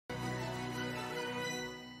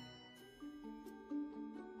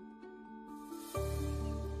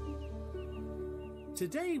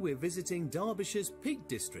Today we're visiting Derbyshire's Peak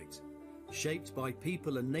District. Shaped by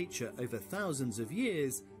people and nature over thousands of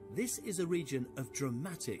years, this is a region of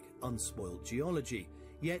dramatic, unspoilt geology,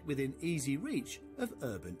 yet within easy reach of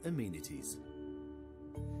urban amenities.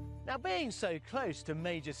 Now, being so close to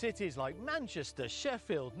major cities like Manchester,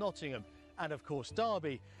 Sheffield, Nottingham and of course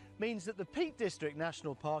Derby means that the Peak District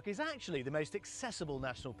National Park is actually the most accessible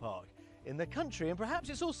national park in the country, and perhaps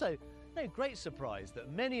it's also no great surprise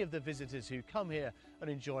that many of the visitors who come here and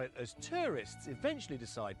enjoy it as tourists eventually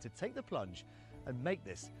decide to take the plunge and make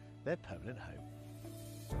this their permanent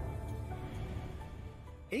home.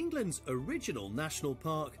 England's original national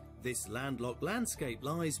park, this landlocked landscape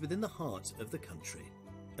lies within the heart of the country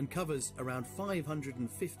and covers around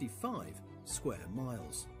 555 square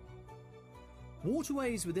miles.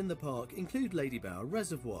 Waterways within the park include Ladybower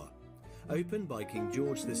Reservoir. Opened by King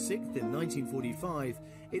George VI in 1945,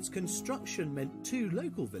 its construction meant 2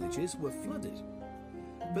 local villages were flooded.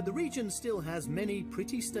 But the region still has many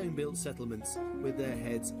pretty stone-built settlements with their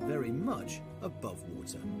heads very much above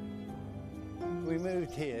water. We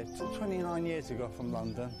moved here 29 years ago from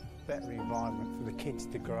London. Better environment for the kids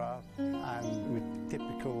to grow up, and with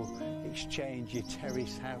typical exchange your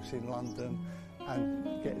terrace house in London,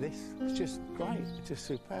 and get this. It's just great, it's just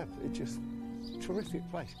superb, it's just a terrific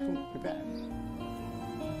place, couldn't be better.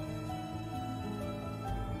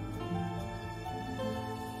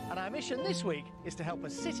 And our mission this week is to help a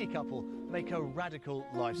city couple make a radical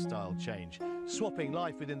lifestyle change, swapping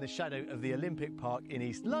life within the shadow of the Olympic Park in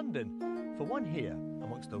East London for one here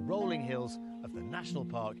amongst the rolling hills of the National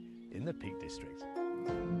Park in the Peak District.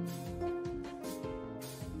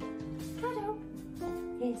 Hello.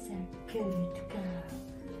 Here's a good girl.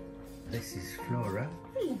 This is Flora,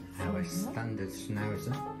 our standard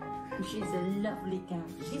schnauzer. She's a lovely girl.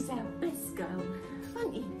 She's our best girl,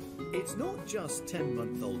 aren't you? It's not just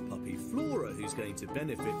 10-month-old puppy Flora who's going to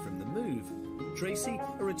benefit from the move. Tracy,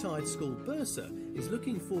 a retired school bursar, is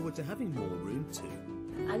looking forward to having more room too.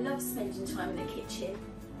 I love spending time in the kitchen.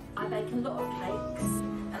 I bake a lot of cakes,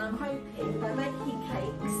 and I'm hoping by making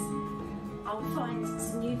cakes I'll find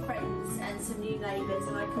some new friends and some new neighbours,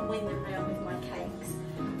 and I can win them round with my cakes.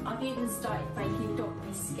 I've even started baking dog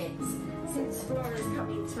biscuits since Flora's come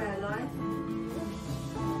into our life.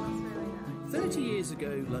 30 years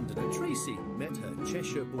ago, Londoner Tracy met her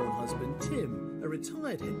Cheshire-born husband Tim, a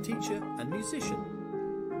retired head teacher and musician.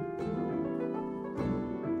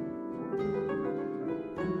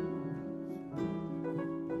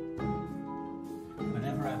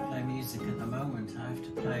 Whenever I play music at the moment, I have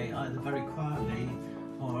to play either very quietly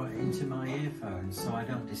or into my earphones so I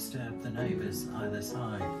don't disturb the neighbours either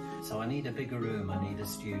side. So I need a bigger room, I need a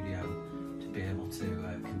studio to be able to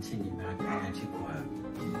continue my creative work.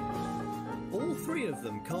 All 3 of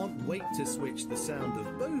them can't wait to switch the sound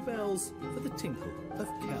of bow bells for the tinkle of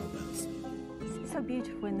cowbells. It's so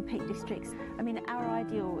beautiful in the Peak Districts. I mean, our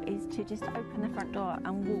ideal is to just open the front door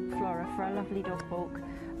and walk Flora for a lovely dog walk.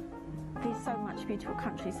 There's so much beautiful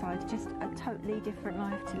countryside, just a totally different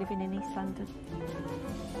life to living in East London.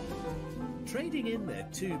 Trading in their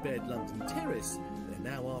 2-bed London terrace,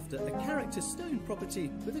 they're now after a character stone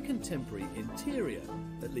property with a contemporary interior.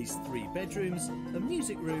 At least 3 bedrooms, a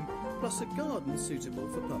music room, plus a garden suitable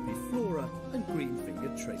for puppy Flora and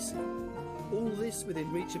green-fingered Tracy. All this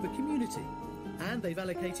within reach of a community. And they've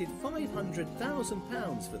allocated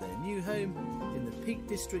 £500,000 for their new home in the Peak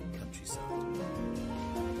District countryside.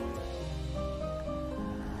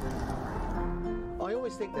 I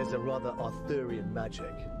always think there's a rather Arthurian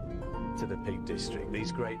magic to the Peak District,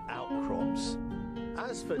 these great outcrops.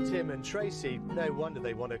 As for Tim and Tracy, no wonder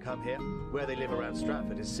they want to come here. Where they live around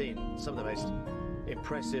Stratford has seen some of the most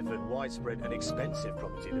impressive and widespread and expensive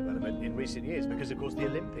property development in recent years because, of course, the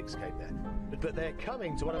Olympics came there. But they're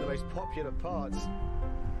coming to one of the most popular parts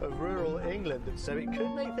of rural England, so it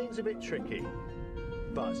could make things a bit tricky.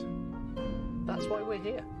 But that's why we're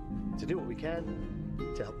here, to do what we can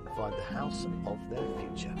to help them find the house of their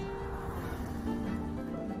future.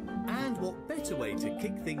 And what better way to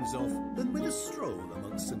kick things off than with a stroll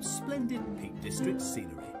amongst some splendid Peak District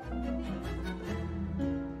scenery.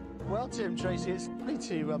 Well, Tim, Tracy, it's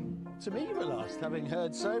lovely to meet you at last, having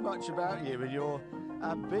heard so much about you and your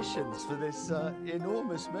ambitions for this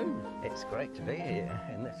enormous move. It's great to be here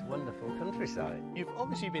in this wonderful countryside. You've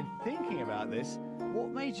obviously been thinking about this. What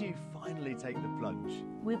made you finally take the plunge?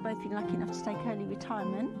 We've both been lucky enough to take early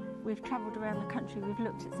retirement. We've travelled around the country, we've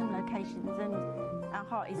looked at some locations, and our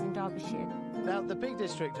heart is in Derbyshire. Now, the Peak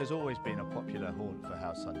District has always been a popular haunt for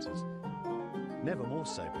house hunters. Never more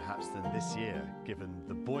so, perhaps, than this year, given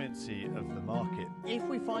the buoyancy of the market. If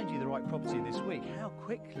we find you the right property this week, how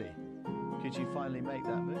quickly could you finally make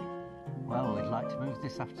that move? Well, we'd like to move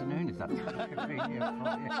this afternoon, if that's convenient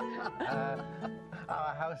for you.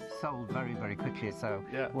 Our house sold very, very quickly, so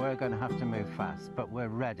we're going to have to move fast, but we're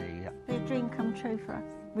ready. It's a dream come true for us.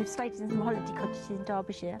 We've stayed in some holiday cottages in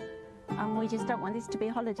Derbyshire, and we just don't want this to be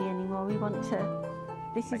a holiday anymore. We want to...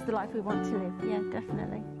 This is the life we want to live, yeah,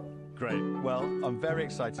 definitely. Great. Well, I'm very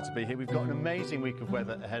excited to be here. We've got an amazing week of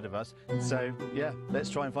weather ahead of us. So, yeah, let's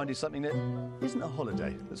try and find you something that isn't a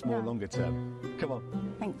holiday, that's more longer term. Come on.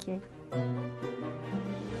 Thank you.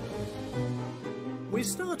 We're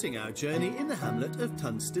starting our journey in the hamlet of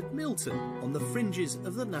Tunstead Milton on the fringes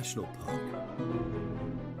of the National Park.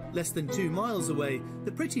 Less than 2 miles away,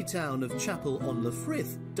 the pretty town of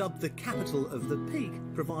Chapel-on-le-Frith, dubbed the capital of the Peak,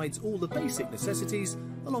 provides all the basic necessities,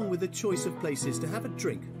 along with a choice of places to have a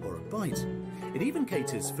drink or a bite. It even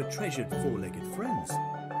caters for treasured four-legged friends.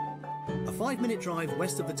 A 5-minute drive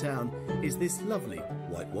west of the town is this lovely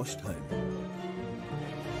whitewashed home.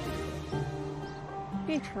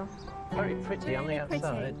 Beautiful. Very pretty on the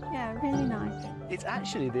outside. Pretty. Yeah, really nice. It's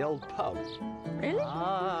actually the old pub. Really?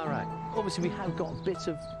 Ah, right. Obviously, we have got a bit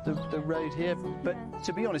of the road here, but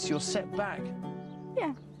to be honest, you're set back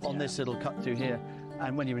on this little cut through here,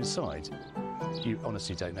 and when you're inside, you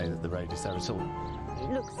honestly don't know that the road is there at all. It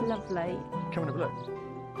looks lovely. Come and have a look.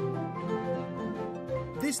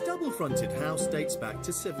 This double-fronted house dates back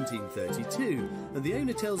to 1732, and the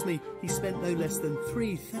owner tells me he spent no less than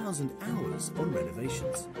 3,000 hours on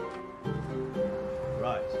renovations.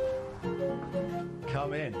 Right.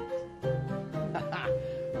 Come in.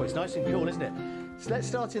 Well, it's nice and cool, isn't it? So let's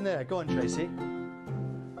start in there. Go on, Tracy.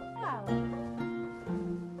 Wow.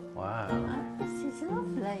 Wow. This is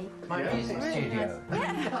lovely. My music studio. I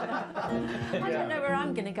don't know where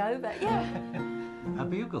I'm going to go, but yeah. A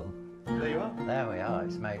bugle. There you are. There we are,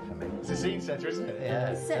 it's made for me. It's a scene setter, isn't it? Yeah.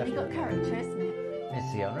 It's certainly got character, isn't it?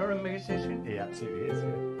 Is the owner a musician? He absolutely is.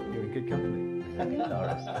 Yeah. You're in good company. He's a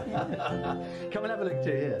guitarist. Come and have a look too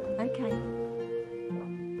here. Okay.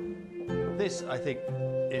 This, I think,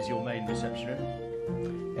 is your main reception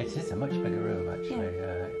room. It is a much bigger room, actually.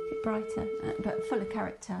 A bit brighter, but full of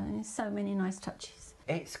character, and there's so many nice touches.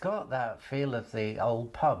 It's got that feel of the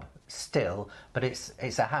old pub still, but it's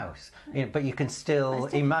a house. You know, but you can still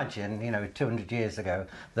imagine, 200 years ago,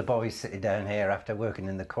 the boys sitting down here after working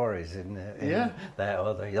in the quarries in there,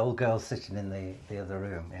 or the old girls sitting in the other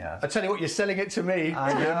room. Yeah. I tell you what, you're selling it to me.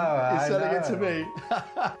 I know. You're selling it to me.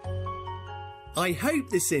 I hope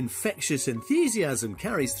this infectious enthusiasm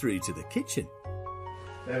carries through to the kitchen.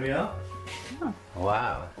 There we are. Oh.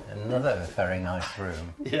 Wow, another very nice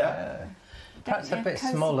room. Yeah. Perhaps a bit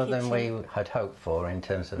smaller than we had hoped for in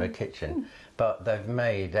terms of a kitchen, but they've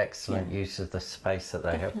made excellent use of the space that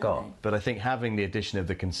they have got. But I think having the addition of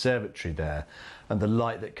the conservatory there and the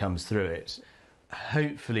light that comes through it,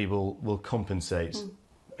 hopefully will compensate.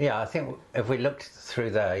 Yeah, I think if we looked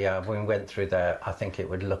through there, when we went through there, I think it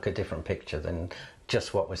would look a different picture than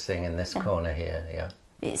just what we're seeing in this corner here,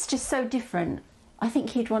 It's just so different. I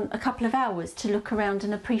think he'd want a couple of hours to look around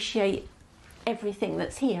and appreciate everything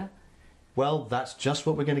that's here. Well, that's just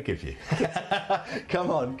what we're going to give you. Come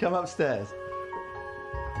on, come upstairs.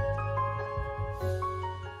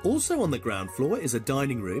 Also on the ground floor is a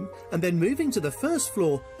dining room, and then moving to the first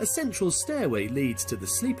floor, a central stairway leads to the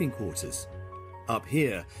sleeping quarters. Up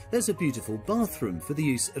here, there's a beautiful bathroom for the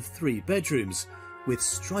use of 3 bedrooms, with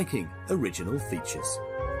striking original features.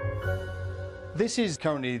 This is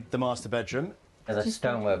currently the master bedroom. The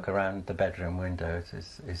stonework around the bedroom windows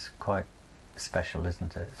is quite special,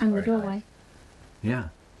 isn't it? It's And the very doorway. nice. Yeah.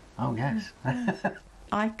 Oh, yes.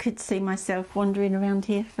 I could see myself wandering around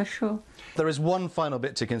here for sure. There is one final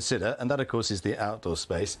bit to consider, and that, of course, is the outdoor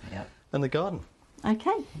space and the garden.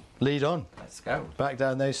 Okay. Lead on. Let's go. Back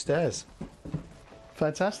down those stairs.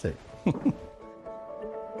 Fantastic.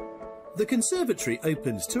 The conservatory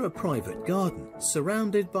opens to a private garden,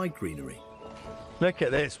 surrounded by greenery. Look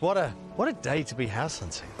at this. What a day to be house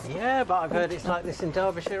hunting. Yeah, but I've heard it's like this in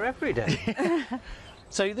Derbyshire every day.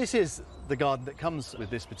 So this is the garden that comes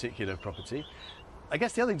with this particular property. I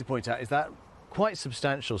guess the other thing to point out is that quite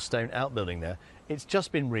substantial stone outbuilding there. It's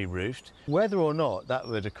just been re-roofed. Whether or not that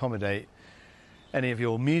would accommodate any of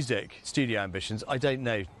your music studio ambitions, I don't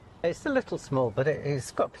know. It's a little small, but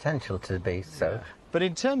it's got potential to be so. Yeah. But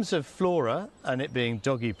in terms of flora and it being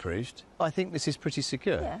doggy-proofed, I think this is pretty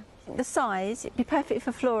secure. Yeah. The size, it'd be perfect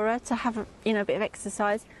for Flora to have a bit of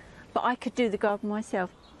exercise, but I could do the garden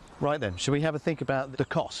myself. Right then, shall we have a think about the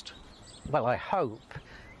cost? Well, I hope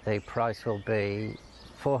the price will be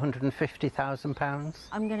 £450,000.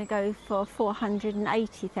 I'm going to go for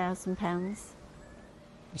 £480,000.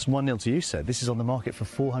 It's 1-0 to you, sir. This is on the market for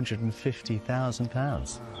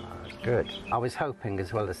 £450,000. Good. I was hoping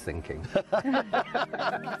as well as thinking.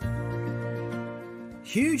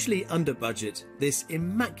 Hugely under budget, this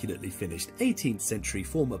immaculately finished 18th century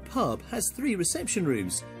former pub has 3 reception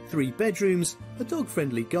rooms, 3 bedrooms, a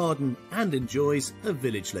dog-friendly garden and enjoys a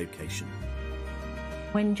village location.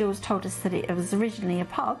 When Jules told us that it was originally a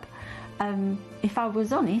pub, if I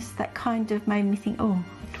was honest, that kind of made me think, oh,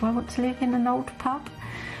 do I want to live in an old pub?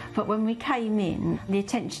 But when we came in, the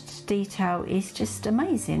attention to detail is just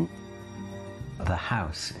amazing. The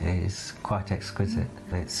house is quite exquisite.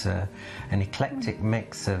 It's an eclectic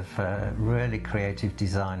mix of really creative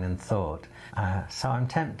design and thought, so I'm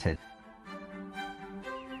tempted.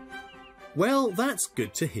 Well, that's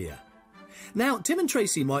good to hear. Now, Tim and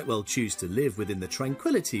Tracy might well choose to live within the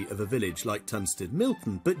tranquillity of a village like Tunstead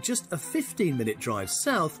Milton, but just a 15-minute drive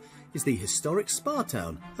south is the historic spa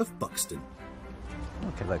town of Buxton.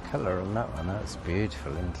 Look at the colour on that one. That's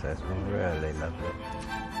beautiful, isn't it? Really lovely.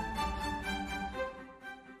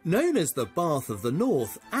 Known as the Bath of the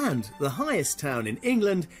North and the highest town in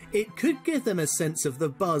England, it could give them a sense of the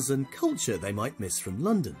buzz and culture they might miss from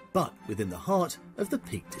London, but within the heart of the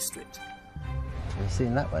Peak District. Have you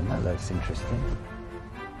seen that one? That looks interesting.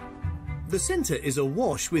 The centre is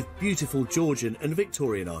awash with beautiful Georgian and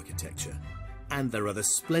Victorian architecture, and there are the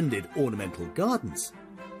splendid ornamental gardens.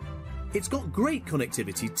 It's got great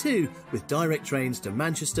connectivity too, with direct trains to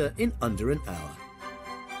Manchester in under an hour.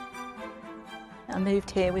 I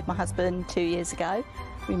moved here with my husband 2 years ago.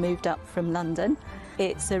 We moved up from London.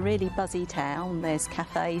 It's a really buzzy town. There's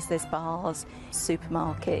cafes, there's bars,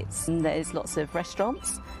 supermarkets, and there's lots of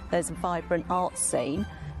restaurants. There's a vibrant art scene,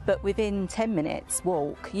 but within 10 minutes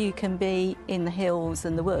walk you can be in the hills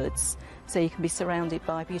and the woods, so you can be surrounded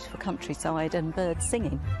by beautiful countryside and birds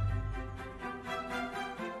singing.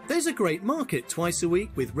 There's a great market twice a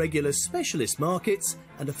week with regular specialist markets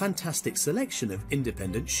and a fantastic selection of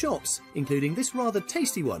independent shops, including this rather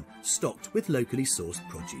tasty one, stocked with locally sourced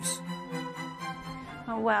produce.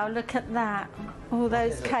 Oh wow, look at that. All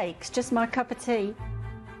those cakes, just my cup of tea.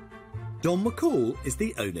 Don McCall is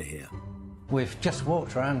the owner here. We've just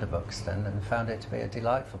walked around Buxton and found it to be a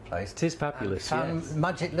delightful place. It is fabulous, Found yes.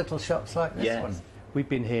 magic little shops like this one. We've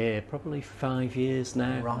been here probably 5 years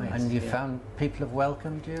now. Right, and you found people have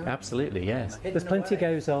welcomed you? Absolutely, yes. There's plenty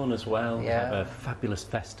goes on as well. We have a fabulous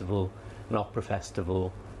festival, an opera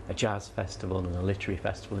festival, a jazz festival and a literary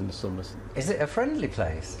festival in the summers. Is it a friendly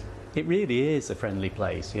place? It really is a friendly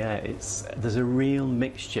place, yeah. There's a real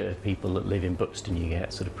mixture of people that live in Buxton. You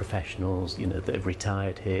get sort of professionals, you know, that have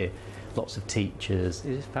retired here, lots of teachers.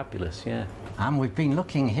 It is fabulous, yeah. And we've been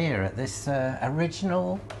looking here at this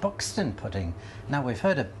original Buxton pudding. Now, we've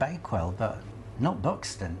heard of Bakewell, but not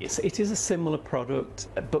Buxton. It is a similar product.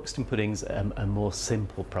 Buxton pudding's a more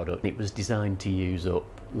simple product. It was designed to use up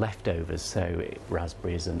leftovers, so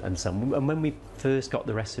raspberries and some. And when we first got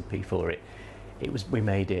the recipe for it, we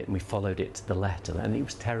made it and we followed it to the letter, and it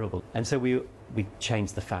was terrible. And so we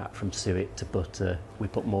changed the fat from suet to butter. We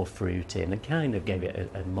put more fruit in and kind of gave it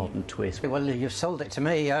a modern twist. Well, you've sold it to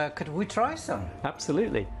me. Could we try some?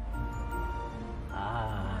 Absolutely.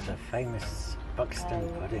 Ah, the famous Buxton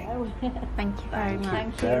pudding. Thank you very much.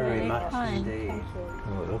 Thank you very much indeed.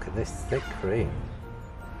 Oh, look at this thick cream.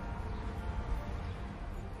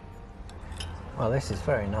 Well, this is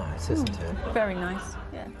very nice, isn't it? Very nice,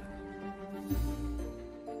 yeah.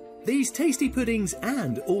 These tasty puddings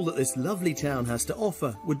and all that this lovely town has to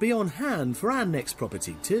offer would be on hand for our next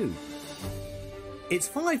property too. It's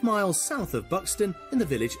 5 miles south of Buxton in the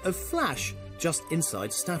village of Flash, just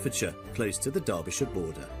inside Staffordshire, close to the Derbyshire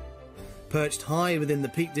border. Perched high within the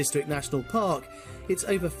Peak District National Park, it's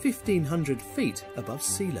over 1,500 feet above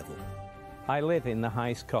sea level. I live in the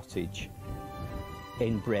highest cottage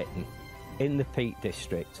in Britain, in the Peak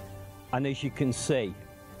District, and as you can see,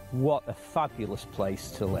 what a fabulous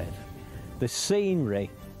place to live. The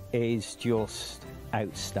scenery is just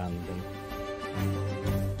outstanding.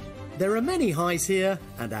 There are many highs here,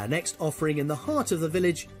 and our next offering in the heart of the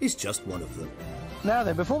village is just one of them. Now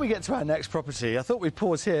then, before we get to our next property, I thought we'd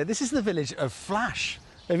pause here. This is the village of Flash.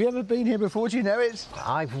 Have you ever been here before? Do you know it?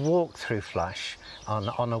 I've walked through Flash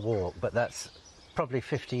on a walk, but that's probably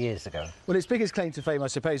 50 years ago. Well, its biggest claim to fame, I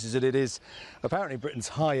suppose, is that it is apparently Britain's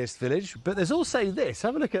highest village. But there's also this.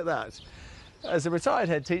 Have a look at that. As a retired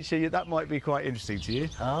head teacher, that might be quite interesting to you.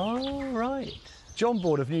 Oh, right. John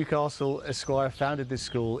Bourne of Newcastle, Esquire, founded this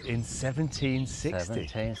school in 1760.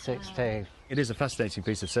 1760. It is a fascinating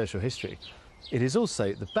piece of social history. It is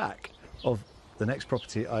also the back of the next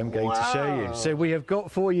property I'm going to show you. So we have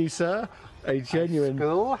got for you, sir, a genuine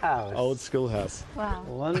schoolhouse. Old schoolhouse. Wow.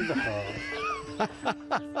 Wonderful.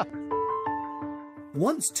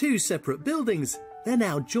 Once 2 separate buildings, They're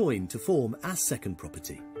now joined to form our second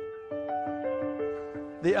property.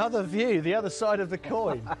 The other view, the other side of the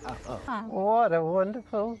coin. What a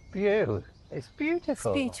wonderful view. It's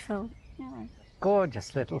beautiful. It's beautiful. Yeah.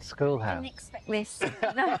 Gorgeous little I schoolhouse. didn't expect this.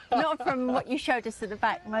 No, not from what you showed us at the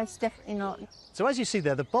back, most definitely not. So as you see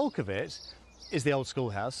there, the bulk of it is the old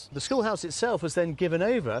schoolhouse. The schoolhouse itself was then given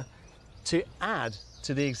over to add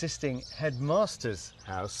to the existing headmaster's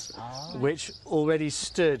house, which already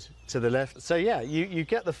stood to the left. So yeah, you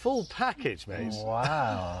get the full package, mate.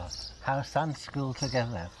 Wow. House and school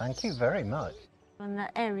together. Thank you very much. And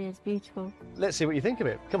that area is beautiful. Let's see what you think of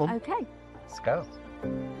it. Come on. Okay. Let's go.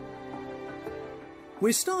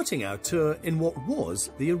 We're starting our tour in what was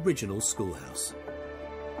the original schoolhouse.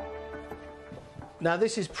 Now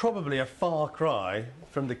this is probably a far cry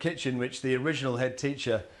from the kitchen which the original head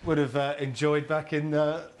teacher would have enjoyed back in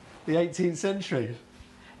the 18th century.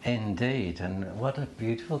 Indeed, and what a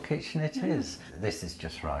beautiful kitchen it is. This is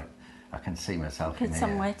just right. I can see myself in Good here.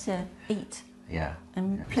 somewhere to eat. Yeah.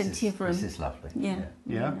 And plenty of room. This is lovely. Yeah.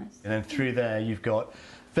 Yeah. Really nice. And then through there you've got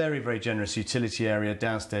very, very generous utility area,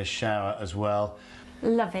 downstairs shower as well.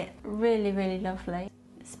 Love it. Really, really lovely.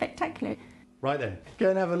 Spectacular. Right then, go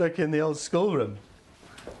and have a look in the old schoolroom.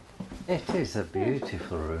 It is a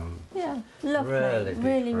beautiful room. Yeah, lovely. Really Really, beautiful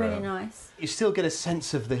really room. nice. You still get a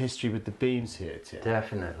sense of the history with the beams here, Tim.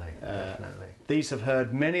 Definitely, definitely. These have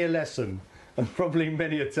heard many a lesson and probably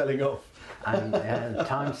many a telling off. And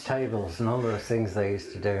times tables and all those things they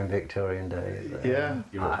used to do in Victorian days. Yeah.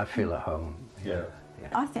 I feel at home. Yeah.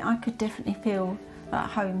 I think I could definitely feel at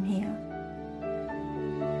home here.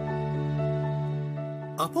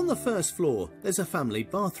 Up on the first floor, there's a family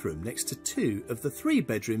bathroom next to 2 of the 3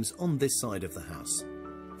 bedrooms on this side of the house.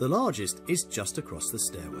 The largest is just across the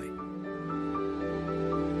stairway.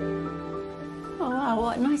 Oh wow,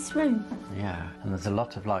 what a nice room. Yeah, and there's a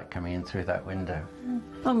lot of light coming in through that window.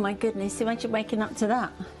 Oh my goodness, imagine waking up to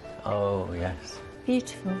that. Oh, yes.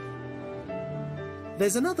 Beautiful.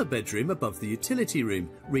 There's another bedroom above the utility room,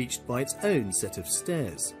 reached by its own set of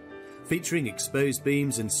stairs. Featuring exposed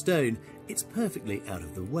beams and stone, it's perfectly out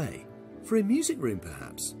of the way. For a music room,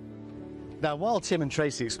 perhaps. Now, while Tim and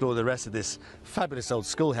Tracy explore the rest of this fabulous old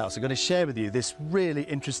schoolhouse, I'm going to share with you this really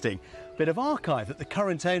interesting bit of archive that the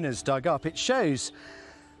current owners dug up. It shows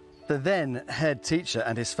the then head teacher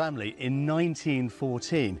and his family in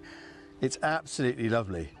 1914. It's absolutely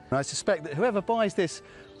lovely. And I suspect that whoever buys this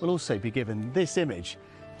will also be given this image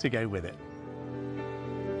to go with it.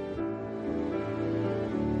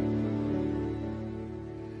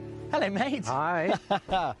 Hello, mate. Hi.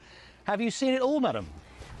 Have you seen it all, madam?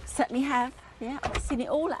 Certainly have. Yeah, I've seen it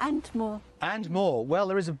all and more. And more. Well,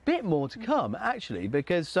 there is a bit more to come, actually,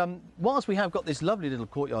 because whilst we have got this lovely little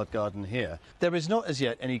courtyard garden here, there is not as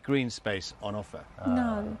yet any green space on offer.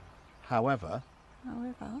 No. However,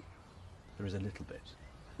 there is a little bit.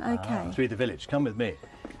 Okay. Through the village. Come with me.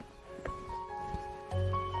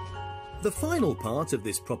 The final part of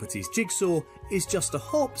this property's jigsaw is just a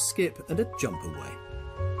hop, skip and a jump away.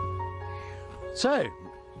 So,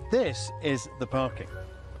 this is the parking.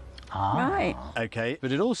 Right. Okay,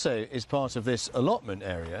 but it also is part of this allotment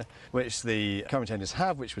area which the current owners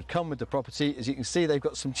have, which would come with the property. As you can see, they've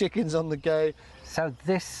got some chickens on the go. So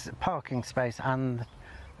this parking space and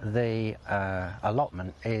the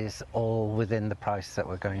allotment is all within the price that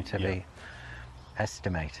we're going to be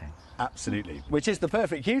estimating. Absolutely. Which is the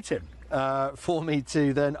perfect cue, Tim, for me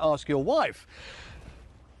to then ask your wife.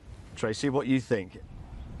 Tracy, what you think?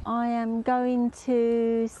 I am going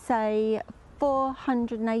to say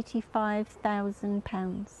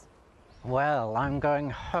 £485,000. Well, I'm going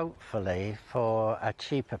hopefully for a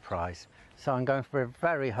cheaper price. So I'm going for a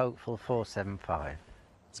very hopeful 475.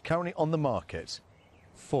 It's currently on the market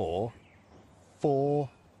for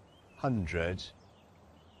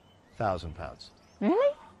 £400,000.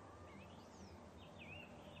 Really?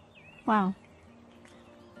 Wow.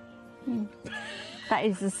 That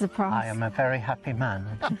is a surprise. I am a very happy man.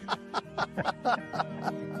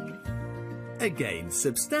 Again,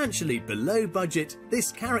 substantially below budget,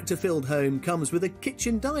 this character-filled home comes with a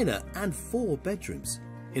kitchen diner and 4 bedrooms.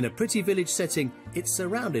 In a pretty village setting, it's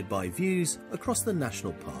surrounded by views across the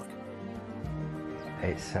national park.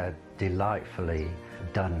 It's a delightfully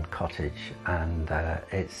done cottage, and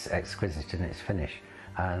it's exquisite in its finish,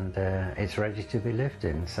 and it's ready to be lived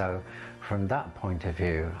in. So from that point of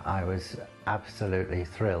view, I was absolutely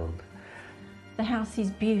thrilled. The house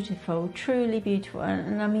is beautiful, truly beautiful,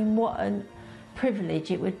 and I mean, what a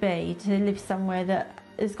privilege it would be to live somewhere that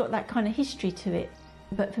has got that kind of history to it.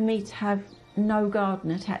 But for me to have no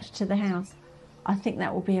garden attached to the house, I think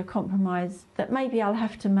that will be a compromise that maybe I'll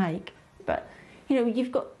have to make. But you know,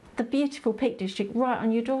 you've got the beautiful Peak District right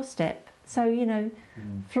on your doorstep. So, you know,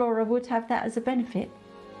 Flora would have that as a benefit.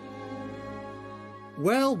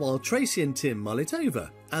 Well, while Tracy and Tim mull it over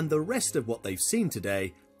and the rest of what they've seen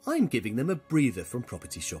today, I'm giving them a breather from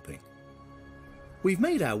property shopping. We've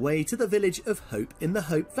made our way to the village of Hope in the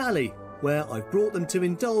Hope Valley, where I've brought them to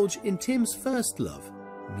indulge in Tim's first love,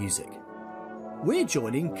 music. We're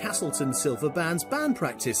joining Castleton Silver Band's band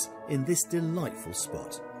practice in this delightful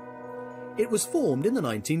spot. It was formed in the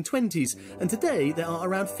 1920s, and today there are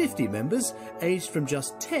around 50 members, aged from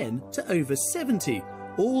just 10 to over 70,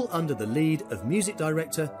 all under the lead of music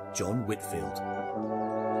director John Whitfield.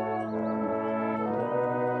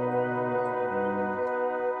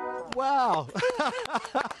 Wow!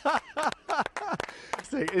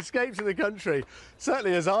 Escape to the Country.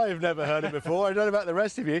 Certainly as I have never heard it before. I don't know about the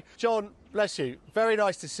rest of you. John, bless you. Very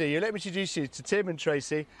nice to see you. Let me introduce you to Tim and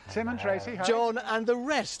Tracy. Tim and Tracy, hi. John and the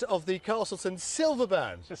rest of the Castleton Silver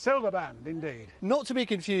Band. The Silver Band, indeed. Not to be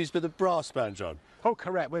confused with the brass band, John. Oh,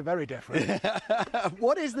 correct. We're very different.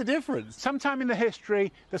 What is the difference? Sometime in the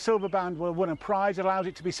history, the Silver Band will win a prize, allows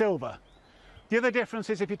it to be silver. The other difference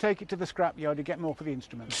is if you take it to the scrapyard, you get more for the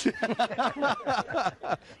instruments.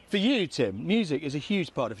 For you, Tim, music is a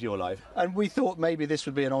huge part of your life, and we thought maybe this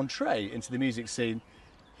would be an entree into the music scene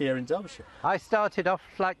here in Derbyshire. I started off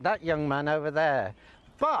like that young man over there,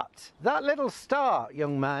 but that little start,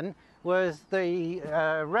 young man, was the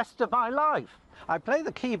rest of my life. I play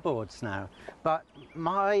the keyboards now, but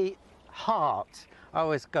my heart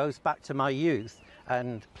always goes back to my youth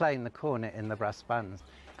and playing the cornet in the brass bands.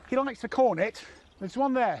 He likes the cornet. There's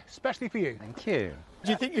one there, especially for you. Thank you.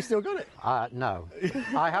 Do you think you've still got it? No.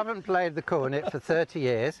 I haven't played the cornet for 30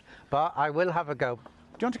 years, but I will have a go. Do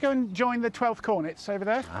you want to go and join the 12th cornets over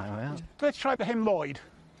there? I will. Let's try the hymn Lloyd,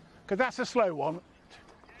 because that's a slow one.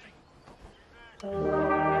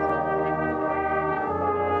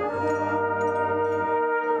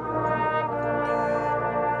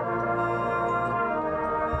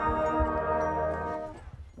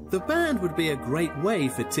 The band would be a great way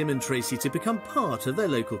for Tim and Tracy to become part of their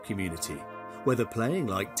local community, whether playing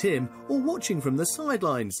like Tim or watching from the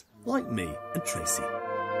sidelines like me and Tracy.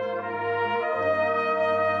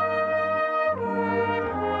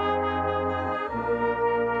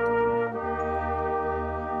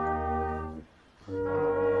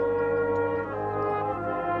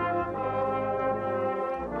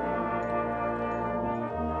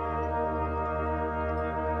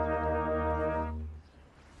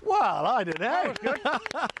 Well, I don't know. That was good.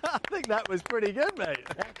 I think that was pretty good, mate.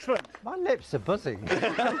 Excellent. My lips are buzzing.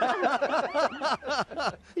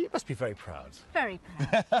 You must be very proud. Very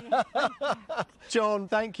proud. John,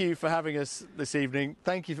 thank you for having us this evening.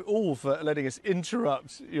 Thank you all for letting us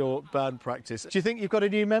interrupt your band practice. Do you think you've got a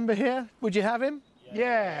new member here? Would you have him?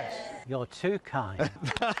 Yes. You're too kind.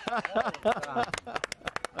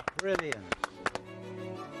 Brilliant.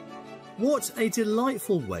 What a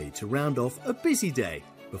delightful way to round off a busy day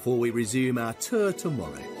before we resume our tour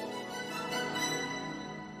tomorrow.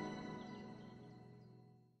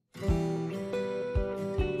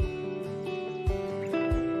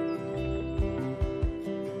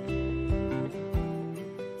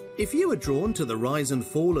 If you are drawn to the rise and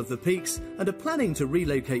fall of the peaks and are planning to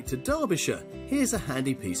relocate to Derbyshire, here's a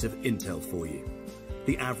handy piece of intel for you.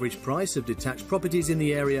 The average price of detached properties in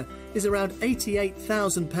the area is around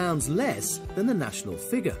 £88,000 less than the national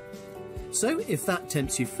figure. So if that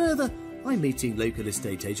tempts you further, I'm meeting local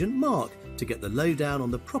estate agent Mark to get the lowdown on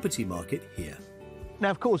the property market here.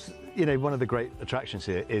 Now, of course, you know, one of the great attractions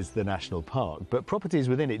here is the national park, but properties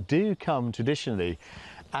within it do come traditionally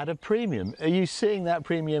at a premium. Are you seeing that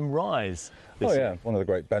premium rise? Oh yeah, one of the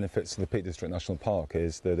great benefits of the Peak District National Park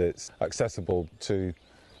is that it's accessible to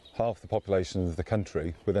half the population of the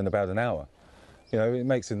country within about an hour. You know, it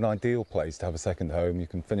makes it an ideal place to have a second home. You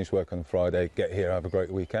can finish work on a Friday, get here, have a great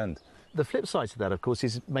weekend. The flip side to that, of course,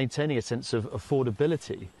 is maintaining a sense of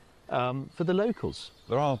affordability for the locals.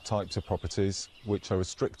 There are types of properties which are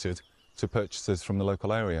restricted to purchasers from the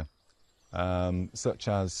local area, such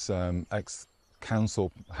as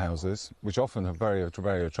ex-council houses, which often have very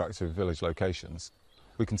attractive village locations.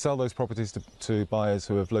 We can sell those properties to buyers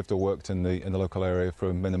who have lived or worked in the local area for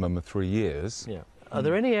a minimum of 3 years. Yeah. Are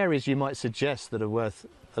there any areas you might suggest that are worth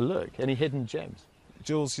a look? Any hidden gems?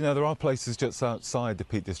 Jules, you know, there are places just outside the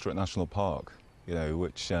Peak District National Park, you know,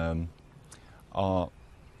 which are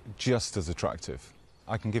just as attractive.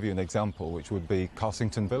 I can give you an example, which would be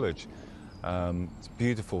Carsington Village. It's a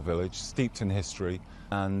beautiful village, steeped in history,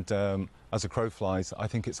 and as a crow flies, I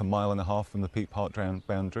think it's 1.5 miles from the Peak Park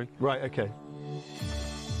boundary. Right, OK.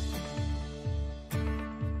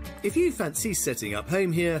 If you fancy setting up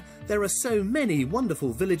home here, there are so many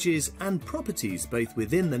wonderful villages and properties both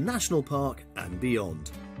within the national park and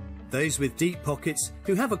beyond. Those with deep pockets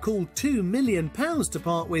who have a cool £2 million to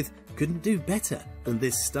part with couldn't do better than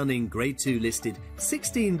this stunning Grade 2 listed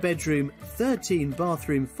 16-bedroom,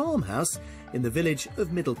 13-bathroom farmhouse in the village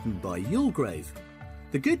of Middleton by Yulgrave.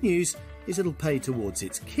 The good news is it'll pay towards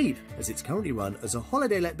its keep, as it's currently run as a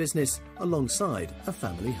holiday let business alongside a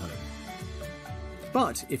family home.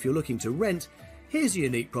 But if you're looking to rent, here's a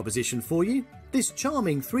unique proposition for you. This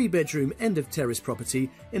charming 3-bedroom end-of-terrace property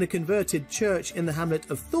in a converted church in the hamlet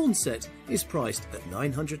of Thornset is priced at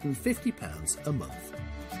 £950 a month.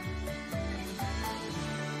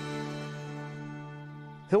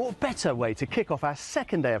 So what better way to kick off our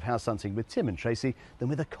second day of house hunting with Tim and Tracy than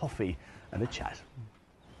with a coffee and a chat?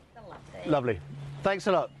 Lovely. Thanks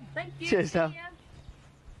a lot. Thank you. Cheers now.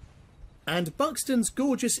 And Buxton's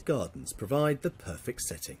gorgeous gardens provide the perfect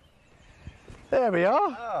setting. There we are.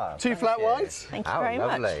 Oh, Two flat whites. Thank you very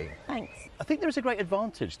much. Lovely. Thanks. I think there is a great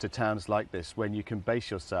advantage to towns like this when you can base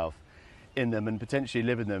yourself in them and potentially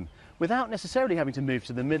live in them without necessarily having to move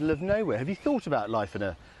to the middle of nowhere. Have you thought about life in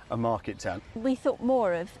a market town? We thought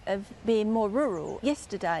more of being more rural.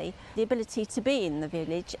 Yesterday, the ability to be in the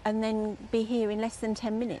village and then be here in less than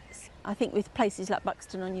 10 minutes. I think with places like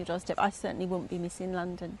Buxton on your doorstep, I certainly wouldn't be missing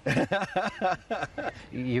London.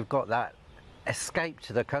 You've got that escape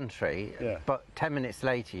to the country, Yeah. but 10 minutes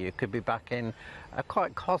later you could be back in a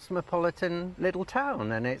quite cosmopolitan little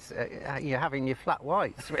town, and it's you're having your flat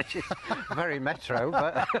whites, which is very metro,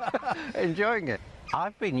 but enjoying it.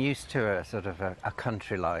 I've been used to a sort of a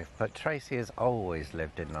country life, but Tracy has always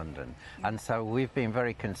lived in London, and so we've been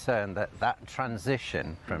very concerned that that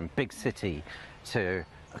transition from big city to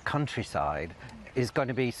a countryside is going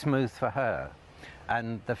to be smooth for her.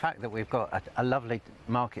 And the fact that we've got a lovely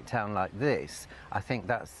market town like this, I think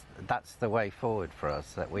that's the way forward for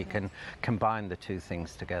us, that we can combine the two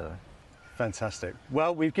things together. Fantastic.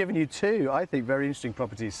 Well, we've given you two, I think, very interesting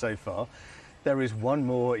properties so far. There is one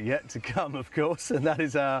more yet to come, of course, and that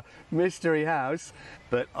is our mystery house.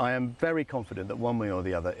 But I am very confident that one way or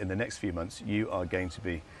the other, in the next few months, you are going to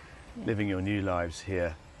be living your new lives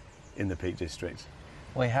here in the Peak District.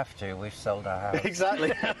 We have to. We've sold our house.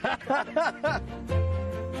 Exactly.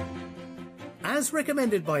 As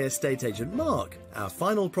recommended by estate agent Mark, our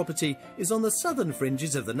final property is on the southern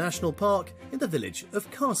fringes of the national park in the village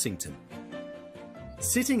of Carsington.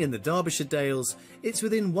 Sitting in the Derbyshire Dales, it's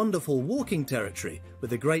within wonderful walking territory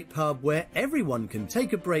with a great pub where everyone can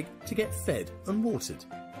take a break to get fed and watered.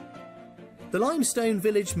 The limestone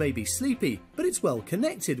village may be sleepy, but it's well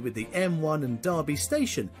connected with the M1 and Derby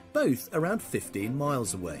station, both around 15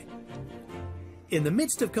 miles away. In the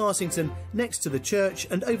midst of Carsington, next to the church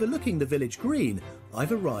and overlooking the village green,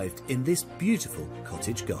 I've arrived in this beautiful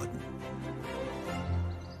cottage garden.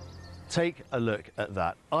 Take a look at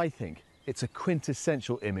that. I think it's a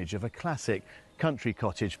quintessential image of a classic country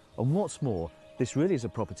cottage, and what's more, this really is a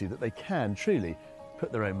property that they can truly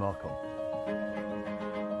put their own mark on.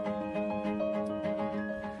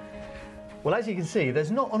 Well, as you can see, there's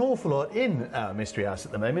not an awful lot in our mystery house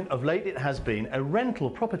at the moment. Of late, it has been a rental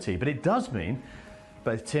property, but it does mean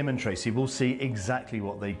both Tim and Tracy will see exactly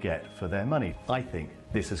what they get for their money. I think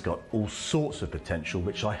this has got all sorts of potential,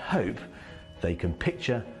 which I hope they can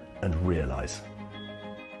picture and realise.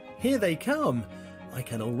 Here they come. I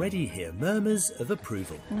can already hear murmurs of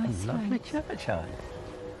approval. Nice Lovely church house.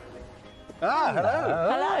 Ah, hello.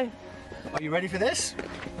 Hello. Are you ready for this?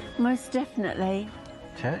 Most definitely.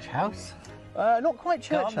 Church house? Not quite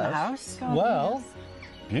church Garden house. house? Well,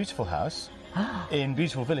 beautiful house in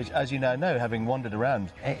beautiful village, as you now know, having wandered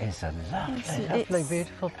around. It is a lovely, It's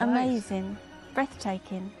beautiful place. amazing.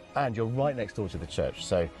 Breathtaking. And you're right next door to the church,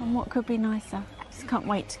 so And what could be nicer? Just can't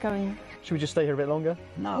wait to go in. should we just stay here a bit longer?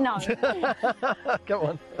 No. Come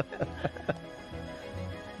on.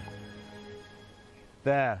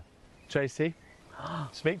 There, Tracy,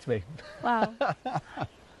 speak to me. Wow.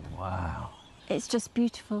 Wow. It's just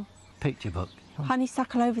beautiful. Picture book.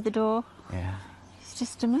 Honeysuckle over the door. Yeah. It's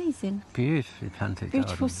just amazing. Beautifully planted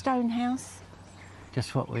Beautiful garden. stone house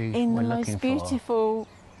Just what we in were the looking most for. beautiful,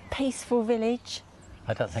 peaceful village.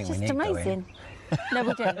 I don't think It's we just need amazing. No,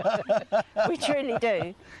 we do. We truly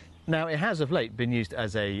do. Now, it has of late been used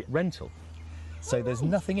as a rental, so there's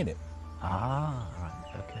nothing in it. Ah,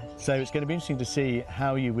 right, okay. So it's going to be interesting to see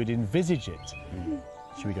how you would envisage it.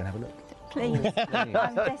 Should we go and have a look? Please.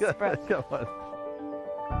 I'm desperate. Come on.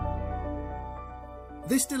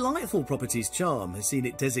 This delightful property's charm has seen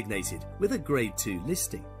it designated with a Grade 2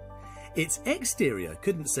 listing. Its exterior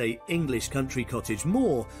couldn't say English country cottage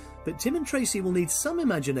more, but Tim and Tracy will need some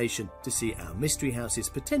imagination to see our mystery house's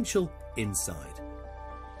potential inside.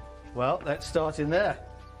 Well, let's start in there.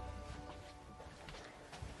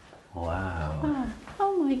 Wow.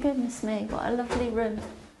 Oh my goodness me, what a lovely room.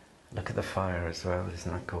 Look at the fire as well,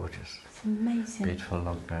 isn't that gorgeous? It's amazing. Beautiful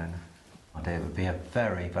log burner. And it would be a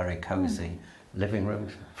very, very cosy living room,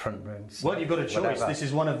 front room. Well, you've got a choice. Whatever. This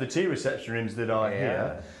is one of the two reception rooms that are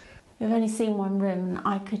here. We've only seen one room and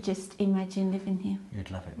I could just imagine living here. You'd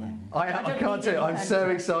love it, wouldn't you? I can't tell you, I'm so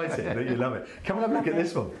excited that you love it. Come and have a look at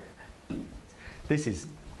this one. This is,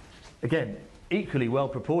 again, equally well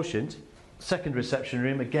proportioned. Second reception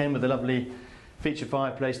room, again with a lovely feature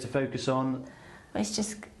fireplace to focus on. It's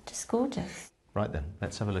just gorgeous. Right then,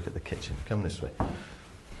 let's have a look at the kitchen. Come this way.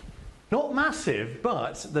 Not massive,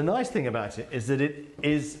 but the nice thing about it is that it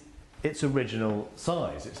is its original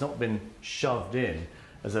size. It's not been shoved in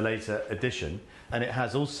as a later addition, and it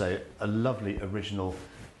has also a lovely original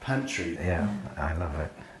pantry. Yeah, I love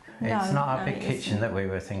it. It's not our big kitchen that we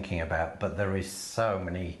were thinking about, but there is so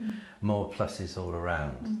many more pluses all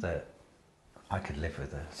around that I could live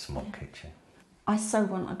with a small kitchen. I so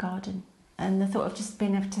want a garden, and the thought of just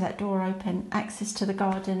being able to that door open, access to the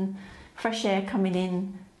garden, fresh air coming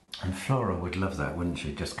in. And Flora would love that, wouldn't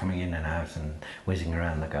she? Just coming in and out and whizzing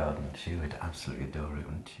around the garden. She would absolutely adore it,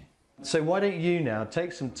 wouldn't she? So why don't you now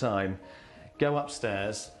take some time, go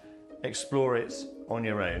upstairs, explore it on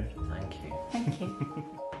your own. Thank you. Thank you.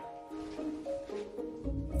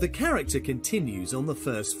 The character continues on the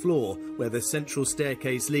first floor, where the central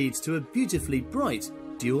staircase leads to a beautifully bright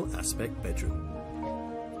dual aspect bedroom.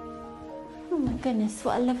 Oh my goodness,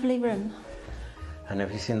 what a lovely room. And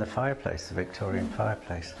have you seen the fireplace, the Victorian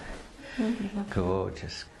fireplace? Really lovely.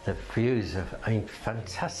 Gorgeous. The views are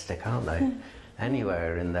fantastic, aren't they?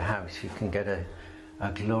 Anywhere in the house you can get a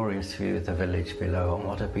glorious view of the village below, and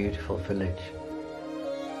what a beautiful village.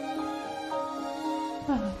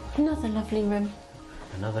 Oh, another lovely room.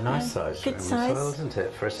 Another nice size room as well, isn't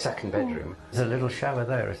it, for a second bedroom? There's a little shower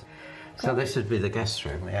there. So this would be the guest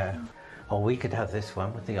room, yeah. Or we could have this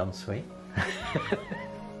one with the ensuite.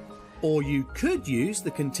 Or you could use the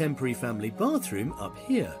contemporary family bathroom up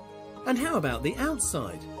here. And how about the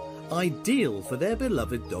outside? Ideal for their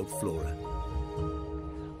beloved dog Flora.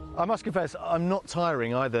 I must confess, I'm not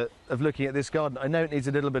tiring either of looking at this garden. I know it needs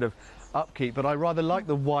a little bit of upkeep, but I rather like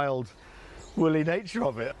the wild, woolly nature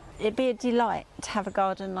of it. It'd be a delight to have a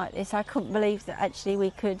garden like this. I couldn't believe that actually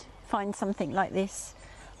we could find something like this.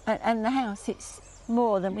 And the house, it's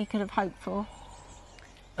more than we could have hoped for.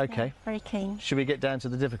 Okay. Yeah, very keen. Should we get down to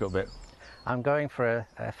the difficult bit? I'm going for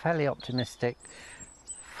a fairly optimistic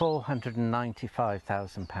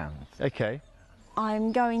 £495,000. Okay.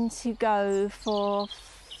 I'm going to go for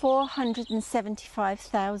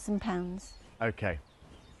 £475,000. Okay.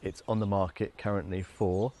 It's on the market currently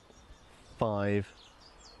for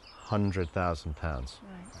 £500,000. Right.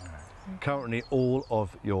 Currently all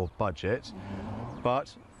of your budget,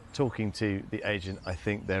 but talking to the agent, I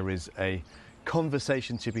think there is a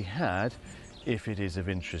conversation to be had if it is of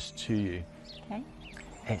interest to you. Okay.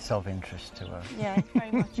 It's of interest to us. Yeah, it's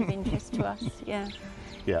very much of interest to us, yeah.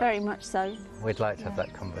 Very much so. We'd like to have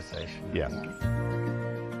that conversation. Yeah.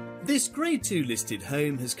 This Grade 2 listed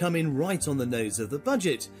home has come in right on the nose of the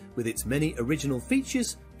budget, with its many original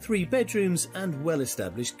features, 3 bedrooms and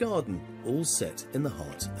well-established garden, all set in the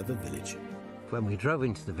heart of a village. When we drove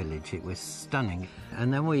into the village, it was stunning.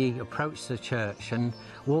 And then we approached the church and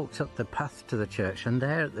walked up the path to the church, and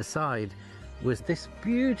there at the side was this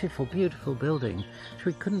beautiful, beautiful building, which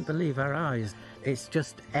we couldn't believe our eyes. It's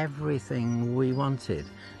just everything we wanted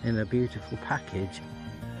in a beautiful package.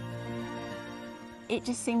 It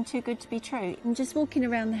just seemed too good to be true. And just walking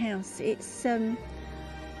around the house, it's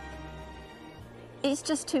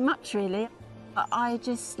just too much, really. I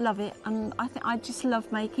just love it, and I just love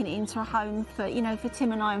making it into a home for, you know, for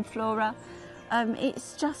Tim and I and Flora.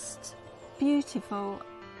 It's just beautiful.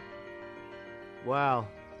 Wow,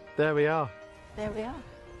 there we are. There we are.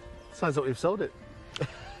 Sounds like we've sold it.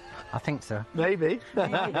 I think so. Maybe.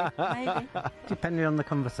 Maybe. Depending on the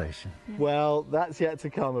conversation. Yeah. Well, that's yet to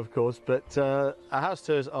come, of course, but our house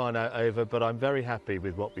tours are now over, but I'm very happy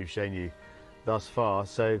with what we've shown you thus far,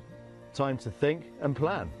 so time to think and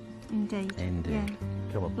plan. Indeed. Indeed. Yeah.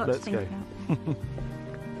 Come on, Lots let's to go. think about.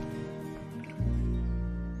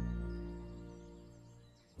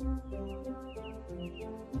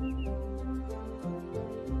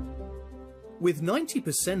 With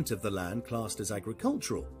 90% of the land classed as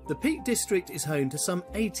agricultural, the Peak District is home to some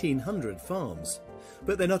 1,800 farms.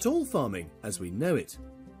 But they're not all farming as we know it.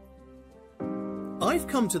 I've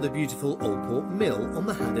come to the beautiful Allport Mill on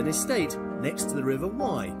the Haddon Estate, next to the River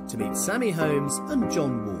Wye, to meet Sammy Holmes and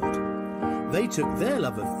John Ward. They took their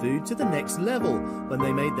love of food to the next level when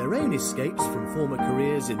they made their own escapes from former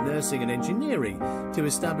careers in nursing and engineering to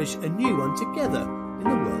establish a new one together in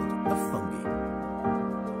the world of fungi.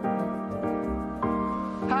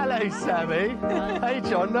 Hello, Sammy. Hey,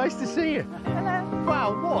 John, nice to see you. Hello.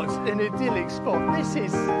 Wow, what an idyllic spot. This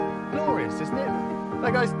is glorious, isn't it? Now,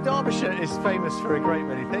 guys, Derbyshire is famous for a great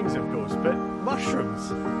many things, of course, but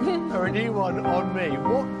mushrooms are a new one on me.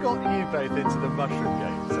 What got you both into the mushroom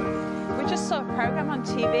game, Sammy? We just saw a programme on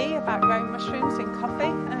TV about growing mushrooms in coffee,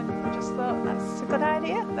 and we just thought that's a good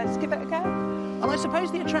idea. Let's give it a go. And I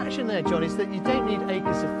suppose the attraction there, John, is that you don't need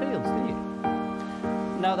acres of fields, do you?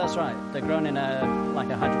 No, that's right. They're grown in like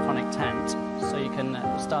a hydroponic tent, so you can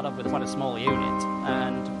start off with quite a small unit,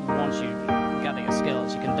 and once you gather your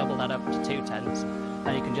skills, you can double that up to 2 tents,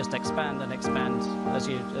 and you can just expand and expand as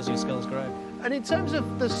your skills grow. And in terms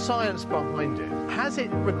of the science behind it, has it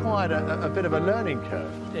required a bit of a learning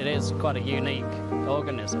curve? It is quite a unique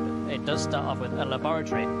organism. It does start off with a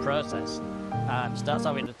laboratory process. Starts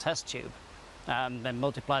off in a test tube, then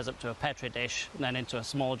multiplies up to a Petri dish, then into a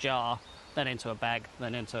small jar, then into a bag,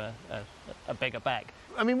 then into a bigger bag.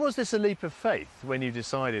 I mean, was this a leap of faith when you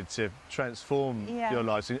decided to transform your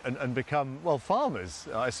lives and become, well, farmers,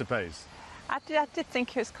 I suppose? I did think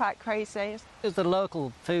it was quite crazy. It was the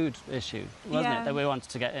local food issue, wasn't it, that we wanted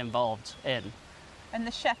to get involved in. And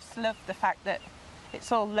the chefs love the fact that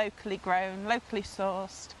it's all locally grown, locally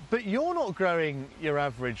sourced. But you're not growing your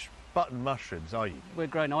average button mushrooms, are you? We're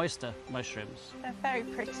growing oyster mushrooms. They're very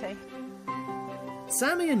pretty.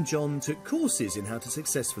 Sammy and John took courses in how to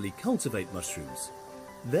successfully cultivate mushrooms.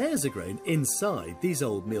 Theirs are grown inside these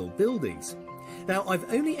old mill buildings. Now,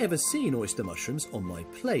 I've only ever seen oyster mushrooms on my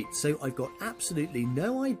plate, so I've got absolutely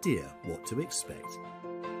no idea what to expect.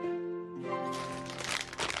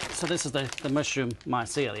 So this is the mushroom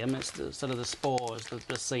mycelium. It's sort of the spores,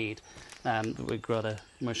 the seed that we grow the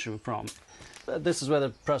mushroom from. This is where the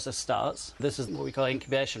process starts. This is what we call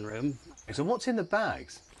incubation room. So what's in the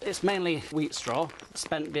bags? It's mainly wheat straw,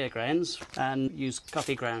 spent beer grains, and used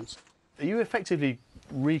coffee grounds. Are you effectively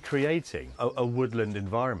recreating a woodland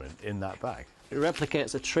environment in that bag? It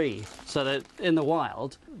replicates a tree, so that in the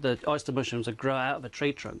wild, the oyster mushrooms would grow out of a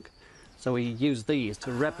tree trunk. So we use these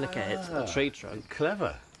to replicate a tree trunk.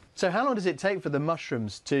 Clever. So how long does it take for the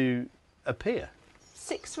mushrooms to appear?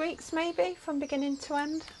 6 weeks, maybe, from beginning to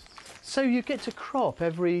end. So you get to crop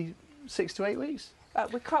every 6 to 8 weeks?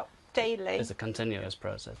 We crop daily. It's a continuous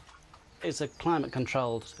process. It's a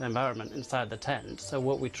climate-controlled environment inside the tent, so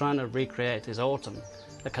what we're trying to recreate is autumn,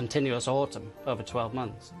 a continuous autumn over 12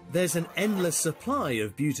 months. There's an endless supply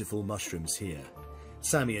of beautiful mushrooms here.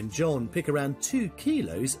 Sammy and John pick around 2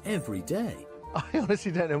 kilos every day. I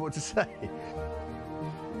honestly don't know what to say.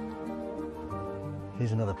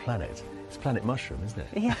 Here's another planet. It's planet mushroom, isn't it?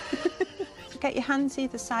 Yeah. Get your hands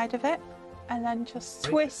either side of it, and then just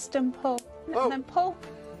twist and pull, and then pull.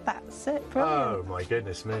 That's it. Brilliant. Oh, my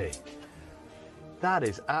goodness me. That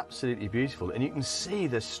is absolutely beautiful. And you can see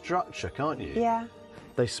the structure, can't you? Yeah.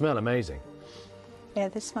 They smell amazing. Yeah,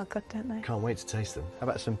 they smell good, don't they? Can't wait to taste them. How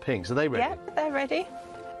about some pinks? Are they ready? Yeah, they're ready.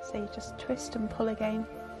 So you just twist and pull again.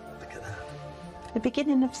 Look at that. The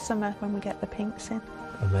beginning of summer when we get the pinks in.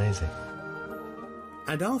 Amazing.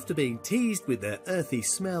 And after being teased with their earthy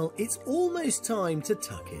smell, it's almost time to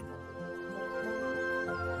tuck in.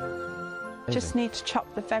 Just need to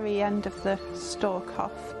chop the very end of the stalk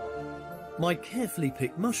off. My carefully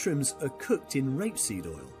picked mushrooms are cooked in rapeseed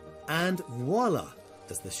oil. And voila,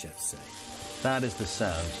 as the chefs say. That is the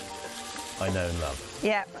sound I know and love.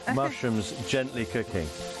 Yeah. Mushrooms gently cooking.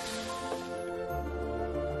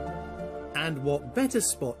 And what better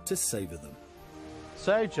spot to savour them?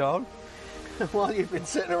 So, John, while you've been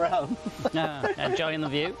sitting around... enjoying the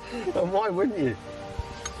view. And why wouldn't you?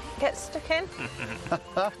 Get stuck in.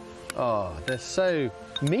 Oh, they're so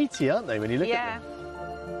meaty, aren't they, when you look at them?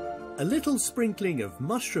 A little sprinkling of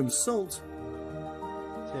mushroom salt.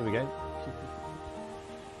 Here we go.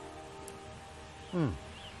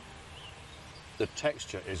 The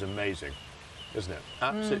texture is amazing, isn't it?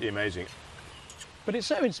 Absolutely amazing. But it's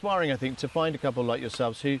so inspiring, I think, to find a couple like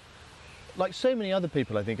yourselves who, like so many other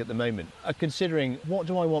people, I think, at the moment, are considering, what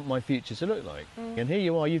do I want my future to look like? And here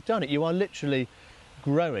you are, you've done it. You are literally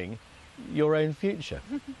growing your own future.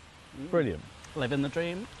 Brilliant. Living the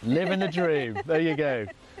dream. Living the dream. There you go.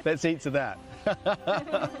 Let's eat to that.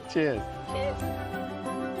 Cheers. Cheers.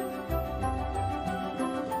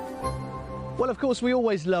 Well, of course, we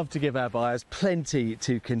always love to give our buyers plenty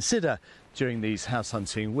to consider. during these house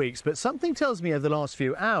hunting weeks, but something tells me over the last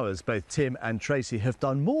few hours both Tim and Tracy have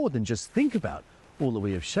done more than just think about all that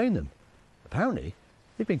we have shown them. Apparently,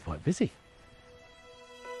 they've been quite busy.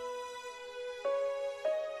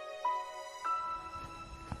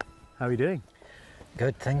 How are you doing?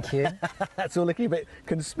 Good, thank you. That's all looking a bit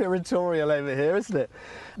conspiratorial over here, isn't it?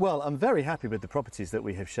 Well, I'm very happy with the properties that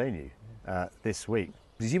we have shown you this week,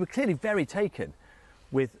 because you were clearly very taken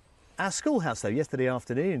with our schoolhouse, though, yesterday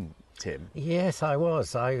afternoon, Tim. Yes, I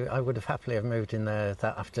was. I would have happily have moved in there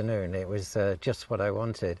that afternoon. It was just what I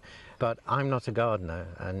wanted. But I'm not a gardener,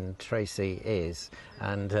 and Tracy is.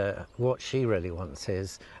 And what she really wants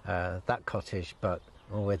is that cottage, but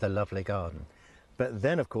with a lovely garden. But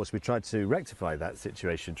then, of course, we tried to rectify that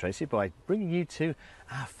situation, Tracy, by bringing you to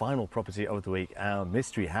our final property of the week, our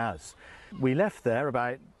mystery house. We left there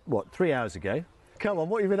about, what, 3 hours ago. Come on,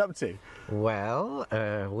 what have you been up to? Well,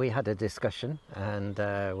 we had a discussion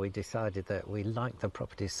and we decided that we liked the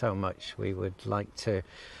property so much we would like to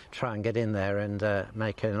try and get in there and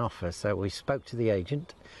make an offer. So we spoke to the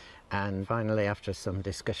agent, and finally, after some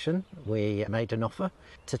discussion, we made an offer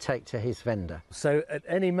to take to his vendor. So at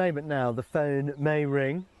any moment now, the phone may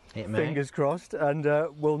ring, it may. Fingers crossed, and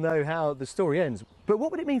we'll know how the story ends. But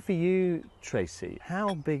what would it mean for you, Tracy?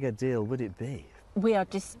 How big a deal would it be? We are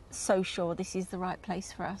just so sure this is the right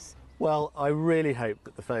place for us. Well, I really hope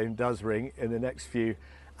that the phone does ring in the next few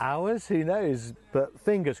hours, who knows? But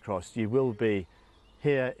fingers crossed you will be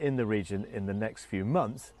here in the region in the next few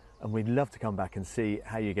months, and we'd love to come back and see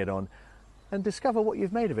how you get on and discover what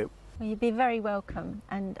you've made of it. Well, you'd be very welcome,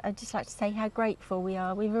 and I'd just like to say how grateful we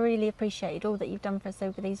are. We've really appreciated all that you've done for us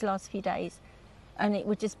over these last few days, and it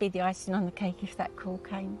would just be the icing on the cake if that call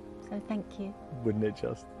came. So thank you. Wouldn't it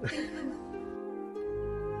just?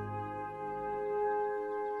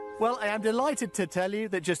 Well, I am delighted to tell you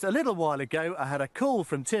that just a little while ago I had a call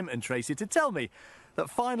from Tim and Tracy to tell me that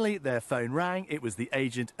finally their phone rang, it was the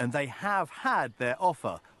agent, and they have had their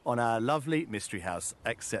offer on our lovely mystery house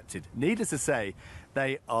accepted. Needless to say,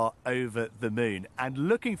 they are over the moon and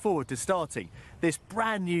looking forward to starting this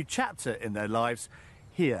brand new chapter in their lives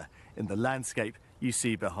here in the landscape you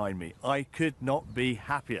see behind me. I could not be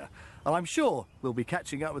happier, and I'm sure we'll be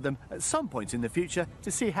catching up with them at some point in the future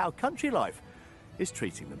to see how country life is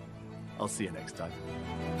treating them. I'll see you next time.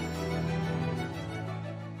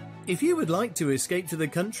 If you would like to escape to the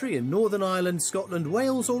country in Northern Ireland, Scotland,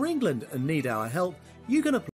 Wales or England and need our help, you can apply